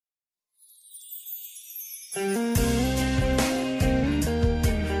From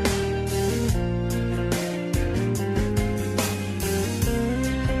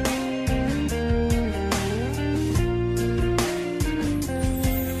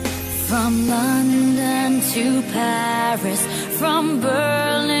London to Paris, from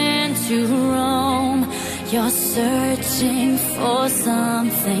Berlin to Rome, you're searching for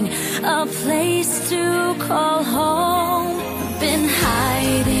something, a place to call home. Been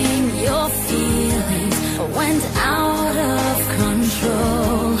hiding your feelings, went out of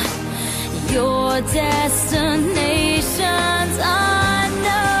control. Your destination's unknown.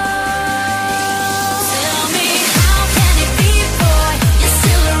 Tell me, how can it be, boy? You're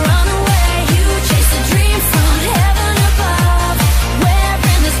still a runaway. You chase a dream from heaven above. Where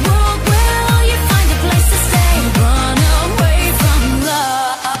in this world will you find a place to stay? Run away from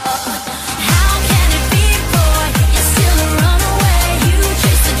love. How can it be, boy? You're still a runaway. You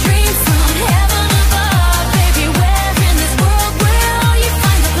chase a dream from heaven above. Baby, where in this world will you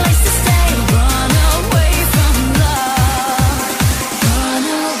find a place to stay? Run away from love. Run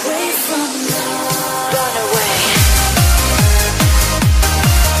away from love. Run away.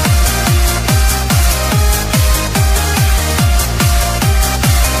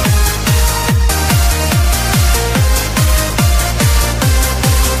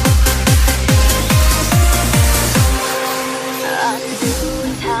 A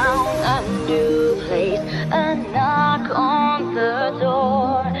new town, a new place, a knock on the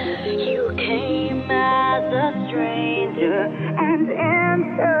door. You came as a stranger and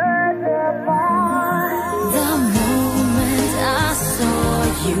entered the bar. The moment I saw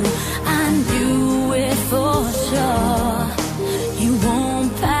you, I knew it for sure. You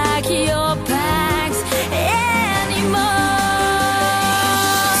won't pack your bags anymore.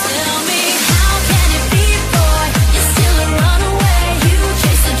 Tell me, how can it be, boy? You're still a runaway. You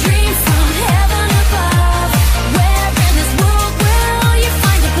chase a dream from heaven above. Where in this world will you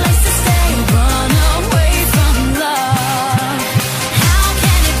find a place to stay? Run away from love. How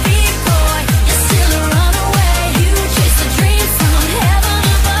can it be, boy? You're still a runaway. You chase a dream from heaven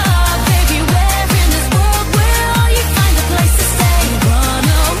above. Baby, where in this world will you find a place to stay? Run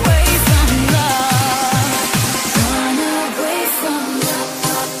away from love. Run away from love.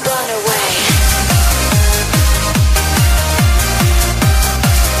 Run away.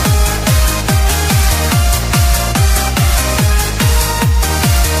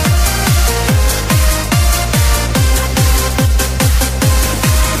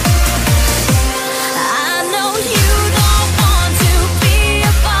 I know you don't want to be a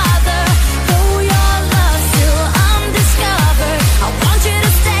father, though your love's still undiscovered. I want you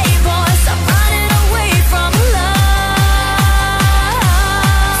to stay, boy, stop running away from love.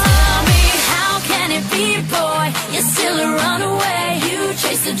 Tell me, how can it be, boy? You're still a runaway. You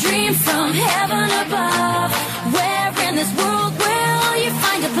chase a dream from heaven above. Where in this world will you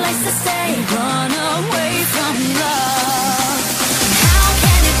find a place to stay? Run away from love.